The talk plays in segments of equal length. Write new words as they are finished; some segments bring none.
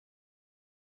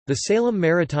The Salem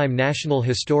Maritime National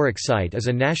Historic Site is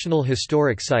a national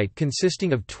historic site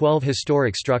consisting of 12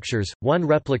 historic structures, one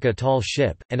replica tall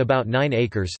ship, and about 9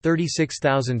 acres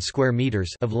 (36,000 square meters)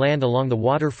 of land along the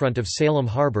waterfront of Salem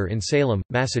Harbor in Salem,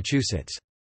 Massachusetts.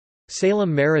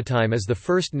 Salem Maritime is the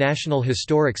first national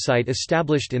historic site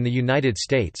established in the United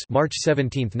States, March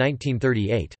 17,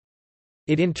 1938.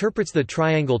 It interprets the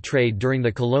triangle trade during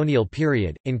the colonial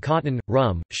period, in cotton,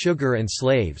 rum, sugar and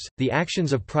slaves, the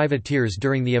actions of privateers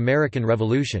during the American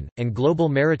Revolution, and global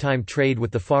maritime trade with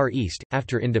the Far East,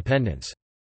 after independence.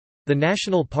 The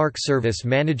National Park Service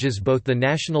manages both the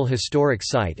National Historic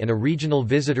Site and a regional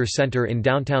visitor center in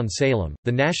downtown Salem.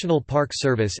 The National Park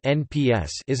Service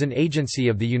 (NPS) is an agency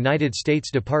of the United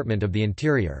States Department of the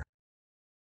Interior.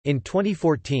 In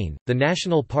 2014, the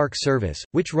National Park Service,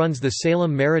 which runs the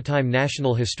Salem Maritime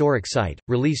National Historic Site,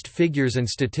 released figures and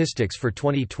statistics for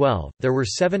 2012. There were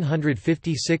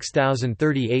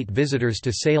 756,038 visitors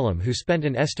to Salem who spent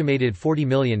an estimated $40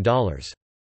 million.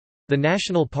 The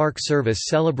National Park Service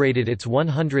celebrated its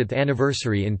 100th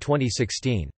anniversary in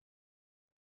 2016.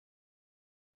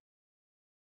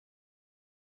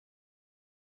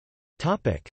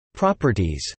 Topic: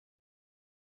 Properties.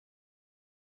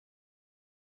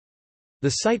 The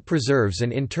site preserves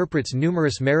and interprets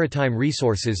numerous maritime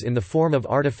resources in the form of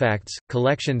artifacts,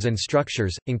 collections and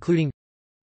structures, including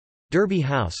Derby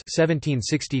House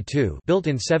 1762, built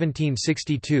in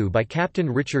 1762 by Captain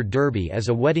Richard Derby as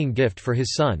a wedding gift for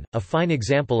his son, a fine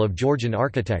example of Georgian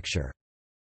architecture.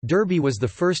 Derby was the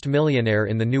first millionaire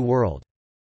in the New World.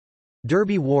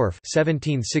 Derby Wharf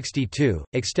 1762,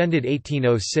 extended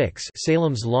 1806,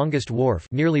 Salem's longest wharf,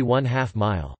 nearly 1/2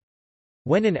 mile.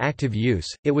 When in active use,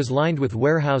 it was lined with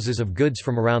warehouses of goods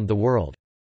from around the world.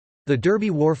 The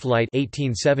Derby Wharf Light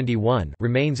 1871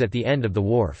 remains at the end of the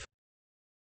wharf.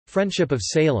 Friendship of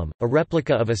Salem, a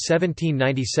replica of a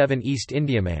 1797 East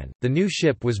Indiaman, the new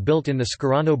ship was built in the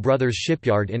Scarano Brothers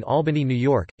Shipyard in Albany, New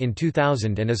York, in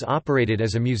 2000 and is operated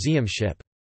as a museum ship.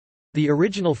 The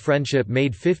original Friendship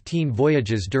made 15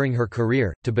 voyages during her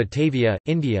career, to Batavia,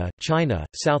 India, China,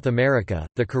 South America,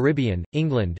 the Caribbean,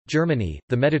 England, Germany,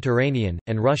 the Mediterranean,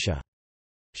 and Russia.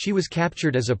 She was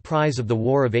captured as a prize of the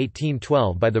War of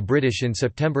 1812 by the British in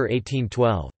September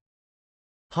 1812.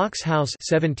 Hawks House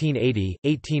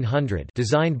 1780-1800,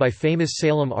 designed by famous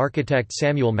Salem architect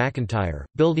Samuel McIntyre,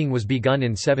 building was begun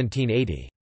in 1780.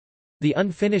 The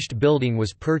unfinished building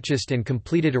was purchased and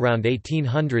completed around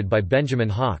 1800 by Benjamin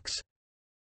Hawks.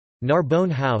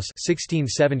 Narbonne House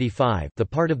 1675, the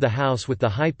part of the house with the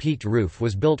high-peaked roof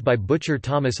was built by butcher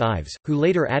Thomas Ives, who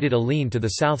later added a lean to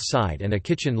the south side and a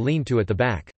kitchen lean-to at the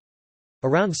back.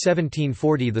 Around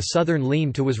 1740 the southern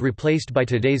lean-to was replaced by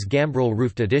today's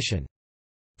gambrel-roofed addition.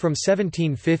 From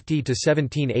 1750 to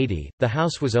 1780, the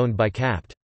house was owned by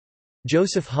Capt.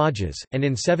 Joseph Hodges, and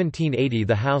in 1780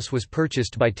 the house was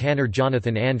purchased by tanner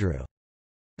Jonathan Andrew.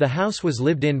 The house was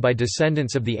lived in by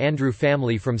descendants of the Andrew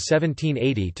family from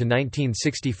 1780 to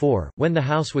 1964, when the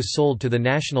house was sold to the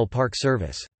National Park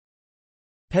Service.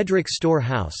 Pedrick Store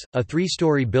House, a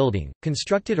 3-story building,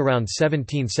 constructed around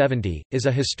 1770, is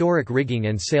a historic rigging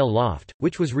and sail loft,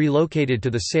 which was relocated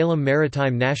to the Salem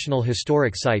Maritime National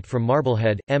Historic Site from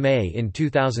Marblehead, MA in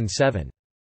 2007.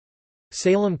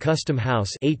 Salem Custom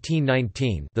House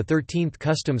 1819, the 13th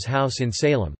customs house in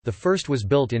Salem, the first was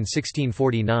built in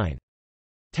 1649.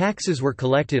 Taxes were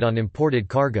collected on imported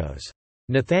cargoes.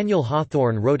 Nathaniel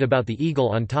Hawthorne wrote about the eagle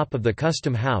on top of the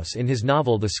custom house in his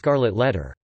novel The Scarlet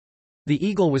Letter. The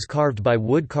eagle was carved by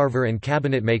woodcarver and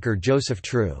cabinetmaker Joseph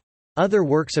True. Other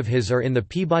works of his are in the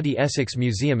Peabody Essex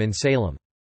Museum in Salem.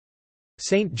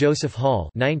 St. Joseph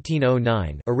Hall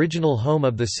 1909, original home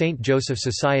of the St. Joseph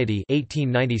Society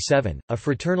 1897, a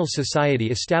fraternal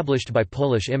society established by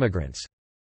Polish immigrants.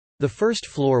 The first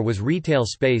floor was retail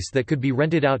space that could be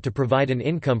rented out to provide an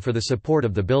income for the support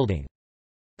of the building.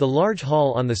 The large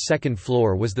hall on the second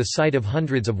floor was the site of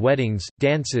hundreds of weddings,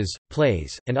 dances,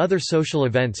 plays, and other social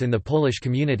events in the Polish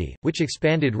community, which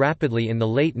expanded rapidly in the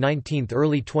late 19th –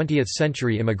 early 20th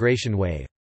century immigration wave.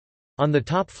 On the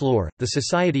top floor, the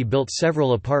society built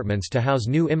several apartments to house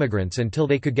new immigrants until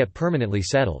they could get permanently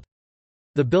settled.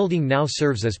 The building now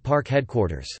serves as park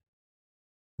headquarters.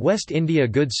 West India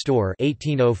Goods Store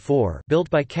 1804,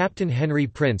 built by Captain Henry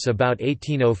Prince about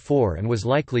 1804 and was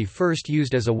likely first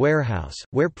used as a warehouse,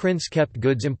 where Prince kept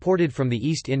goods imported from the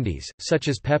East Indies, such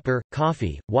as pepper,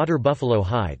 coffee, water buffalo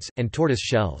hides, and tortoise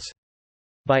shells.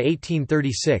 By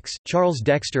 1836, Charles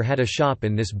Dexter had a shop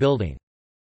in this building.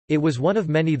 It was one of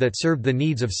many that served the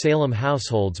needs of Salem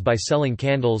households by selling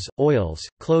candles, oils,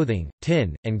 clothing,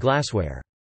 tin, and glassware.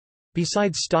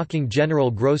 Besides stocking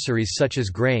general groceries such as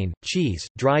grain, cheese,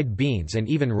 dried beans and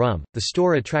even rum, the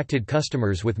store attracted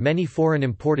customers with many foreign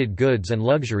imported goods and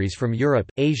luxuries from Europe,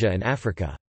 Asia and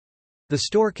Africa. The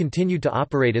store continued to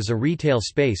operate as a retail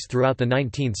space throughout the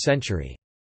 19th century.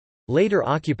 Later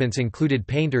occupants included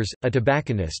painters, a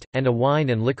tobacconist, and a wine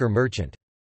and liquor merchant.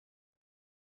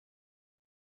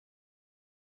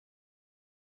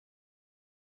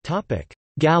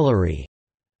 Gallery.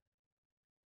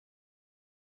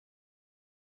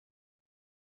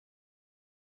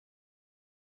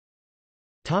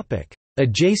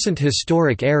 Adjacent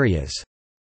historic areas.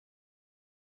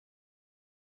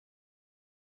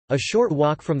 A short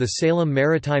walk from the Salem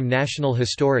Maritime National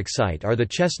Historic Site are the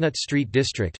Chestnut Street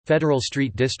District, Federal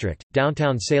Street District,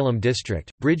 Downtown Salem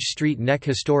District, Bridge Street Neck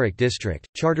Historic District,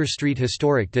 Charter Street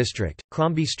Historic District,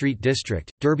 Crombie Street District,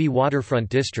 Derby Waterfront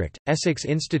District, Essex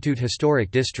Institute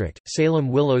Historic District, Salem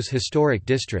Willows Historic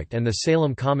District and the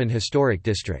Salem Common Historic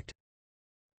District.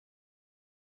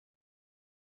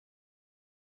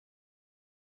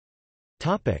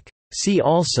 See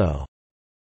also: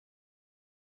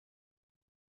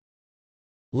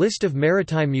 List of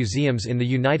maritime museums in the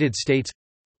United States,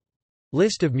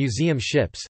 List of museum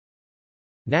ships,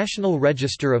 National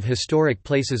Register of Historic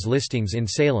Places listings in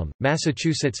Salem,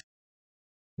 Massachusetts,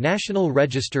 National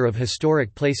Register of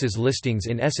Historic Places listings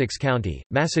in Essex County,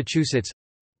 Massachusetts,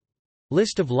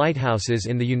 List of lighthouses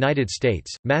in the United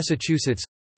States, Massachusetts,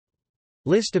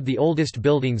 List of the oldest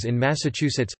buildings in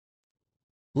Massachusetts,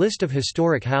 List of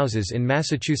historic houses in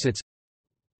Massachusetts,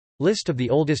 List of the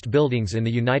oldest buildings in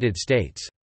the United States.